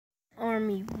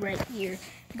army right here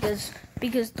because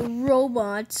the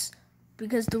robots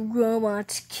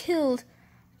killed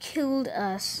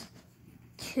us,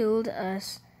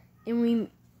 and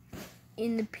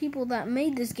the people that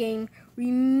made this game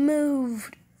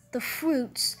removed the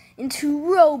fruits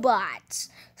into robots.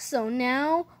 So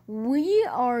now we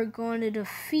are going to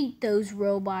defeat those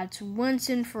robots once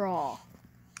and for all.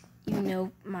 Even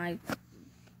though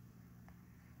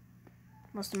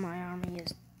most of my army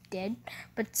is dead,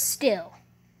 but still,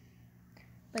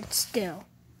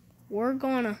 we're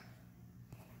gonna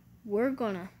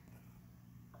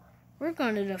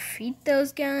defeat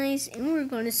those guys, and we're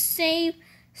gonna save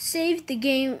the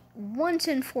game once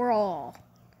and for all.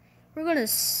 We're gonna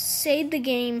save the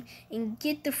game and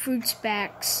get the fruits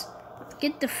back.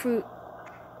 Get the fruits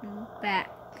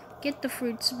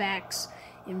back,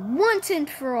 and once and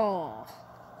for all.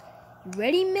 You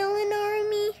ready, Melon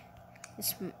Army?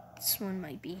 This one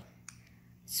might be.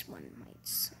 This one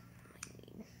might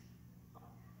need.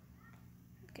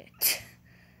 Okay.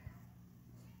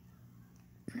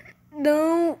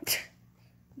 Don't.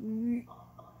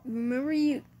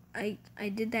 Remember I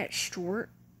did that short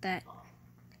that.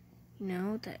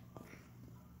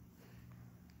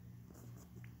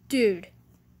 Dude.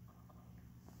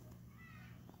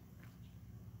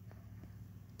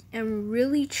 I'm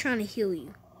really trying to heal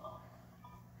you.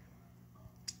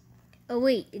 Oh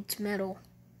wait, it's metal.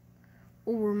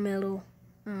 Or metal.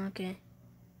 Oh, okay.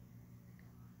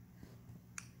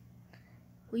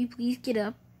 Will you please get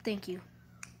up? Thank you.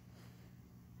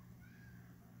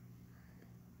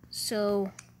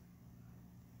 So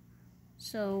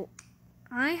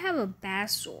I have a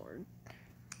bass sword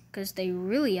because they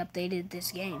really updated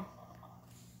this game.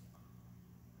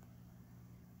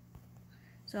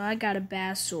 So I got a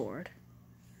bass sword.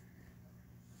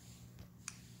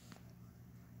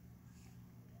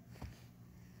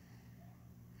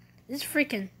 This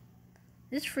freaking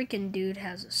dude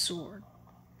has a sword.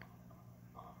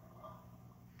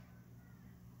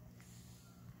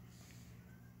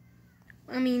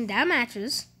 I mean, that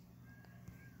matches.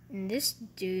 And this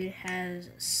dude has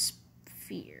a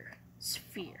sphere.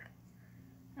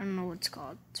 I don't know what it's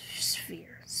called.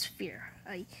 Sphere.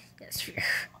 Yeah, sphere.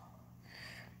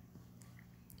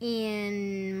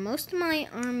 And most of my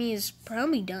army is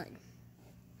probably done.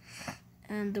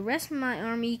 And the rest of my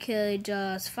army could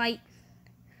just fight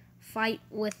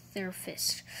with their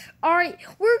fist. Alright,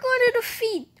 we're going to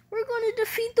defeat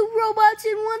the robots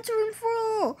in once and for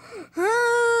all.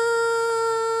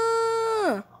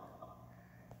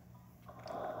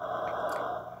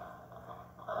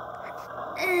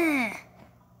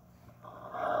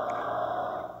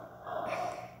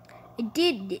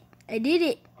 I did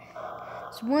it.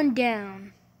 It's one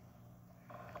down.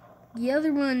 The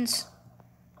other ones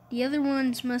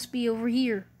must be over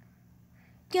here.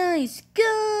 Guys,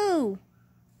 go!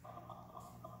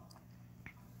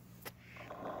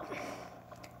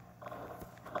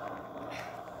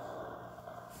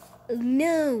 Oh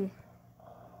no!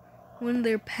 One of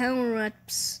their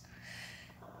power-ups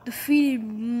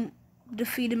defeated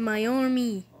my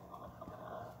army.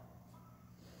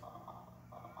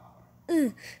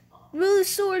 Roll a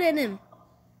sword at him.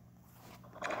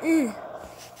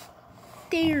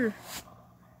 There.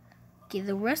 Okay,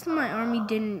 the rest of my army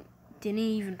didn't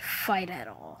even fight at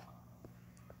all.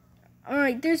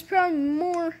 Alright, there's probably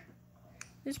more.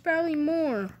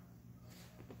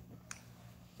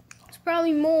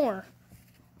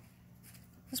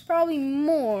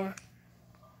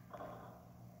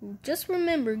 Just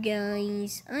remember,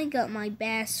 guys, I got my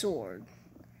bass sword.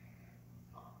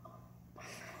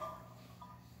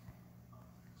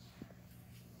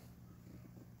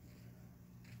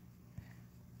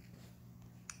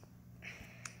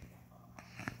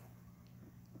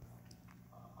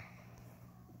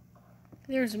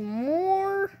 There's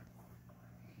more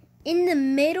in the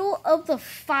middle of the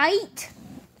fight?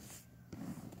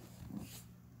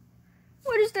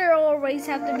 Why does there always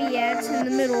have to be ants in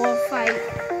the middle of a fight?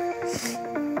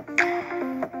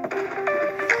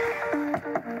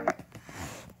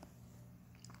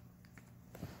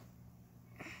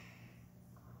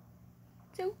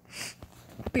 So,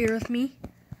 bear with me.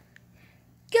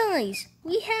 Guys,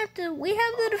 we have to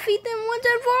defeat them once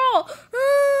and for all.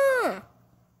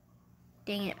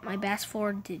 Dang it, my bass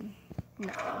sword did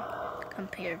nothing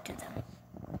compared to them.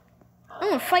 I'm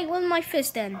gonna fight with my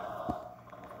fist then.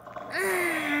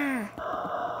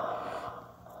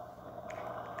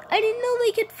 I didn't know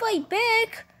they could fight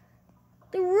back.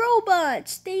 The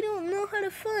robots, they don't know how to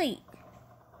fight.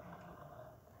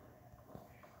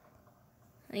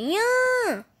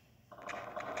 Yeah.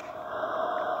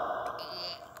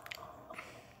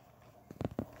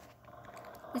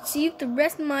 Let's see if the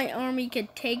rest of my army can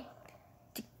take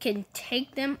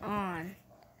them on.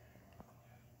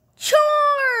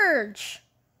 Charge!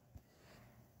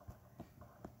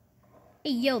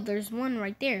 Hey, yo, there's one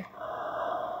right there.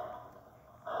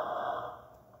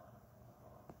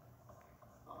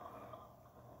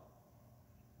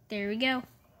 There we go.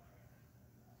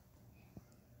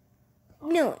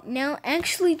 No, now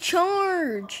actually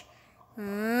charge.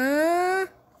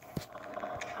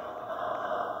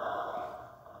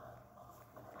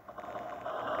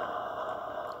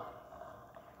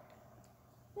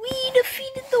 We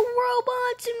defeated the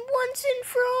robots once and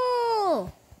for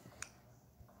all.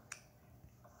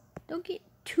 Don't get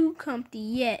too comfy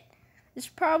yet. There's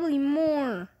probably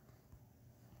more.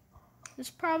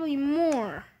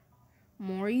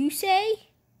 More, you say?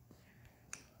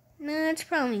 No, it's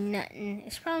probably nothing.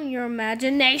 It's probably your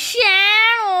imagination.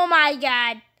 Oh my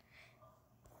god. I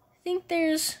think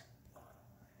there's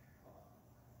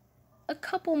a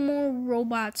couple more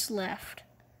robots left.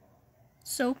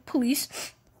 So please,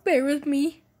 bear with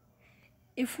me.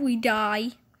 If we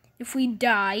die.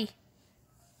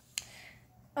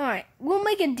 Alright, we'll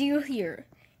make a deal here.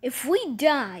 If we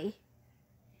die,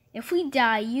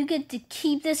 you get to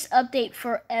keep this update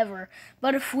forever.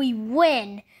 But if we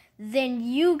win, then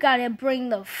you gotta bring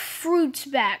the fruits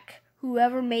back,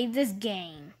 whoever made this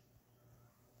game.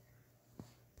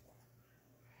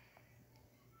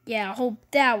 Yeah, I hope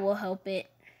that will help it.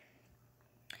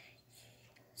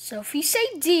 So if you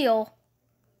say deal,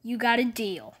 you gotta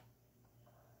deal.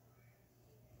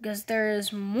 Because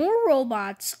there's more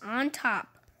robots on top.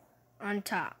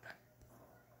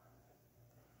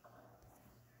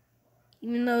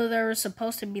 Even though there was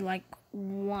supposed to be like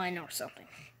one or something.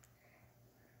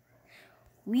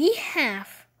 We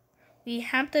have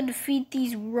to defeat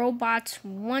these robots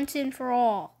once and for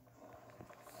all.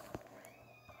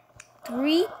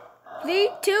 3,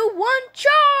 2, 1,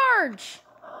 charge!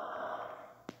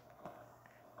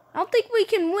 I don't think we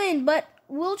can win, but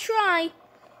we'll try.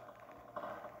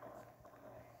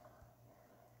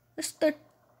 Let's start.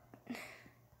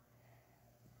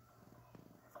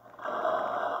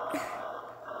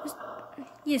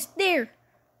 Yes, there.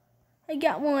 I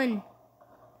got one.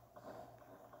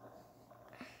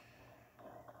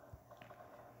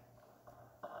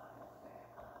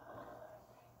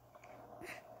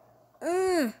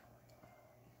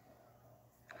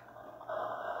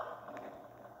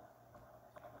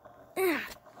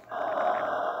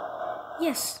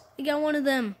 Yes, I got one of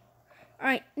them.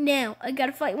 Alright, now I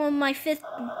gotta fight one with my fist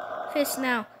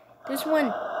now. There's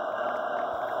one.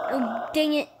 Oh,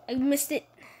 dang it. I missed it.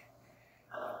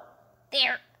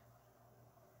 There.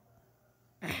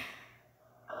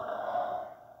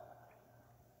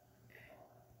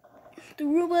 The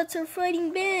robots are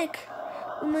fighting back.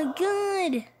 Oh my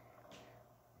god.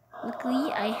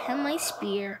 Luckily, I have my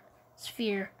sphere.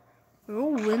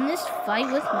 We'll win this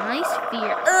fight with my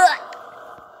sphere. Ugh!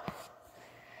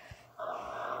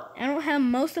 I don't have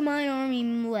most of my army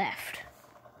left.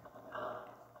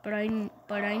 But I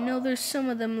know there's some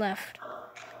of them left.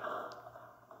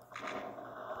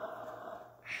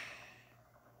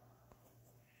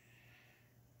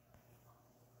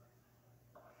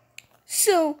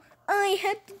 So, I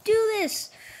had to do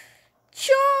this.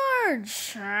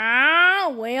 Charge!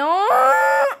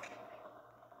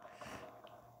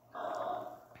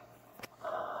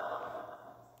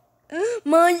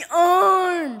 My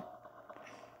arm!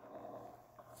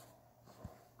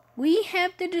 We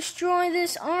have to destroy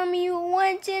this army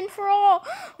once and for all.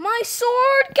 My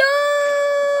sword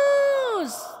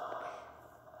goes!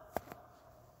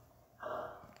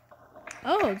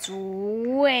 Oh, it's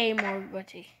way more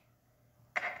glitchy.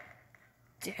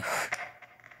 Dude.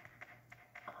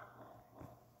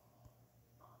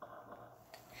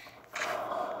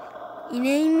 You know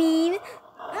what I mean?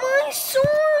 My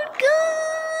sword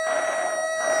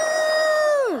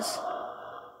goes!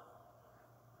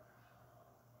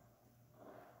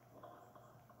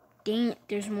 Dang it,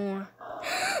 there's more.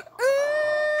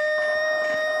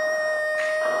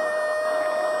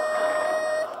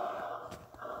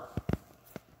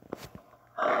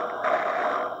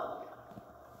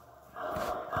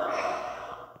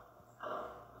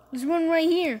 There's one right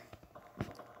here.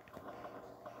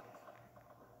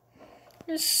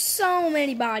 There's so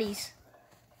many bodies.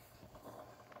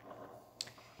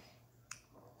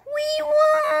 We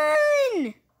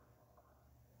won!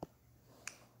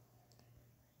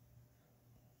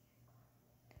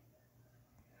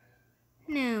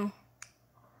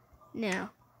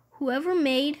 Now, whoever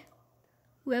made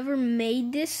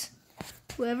this,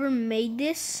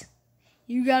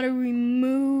 you gotta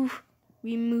remove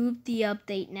the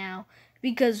update now,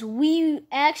 because we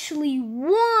actually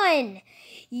won.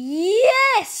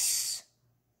 Yes!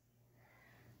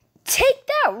 Take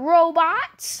that,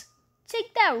 robots.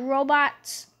 Take that,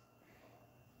 robots.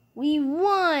 We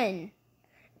won.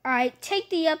 All right, take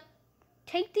the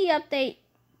update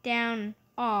down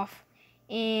off,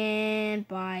 and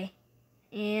bye.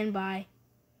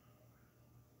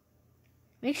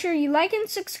 Make sure you like and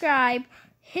subscribe.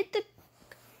 Hit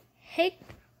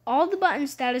all the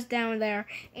buttons that is down there,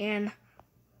 and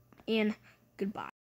goodbye.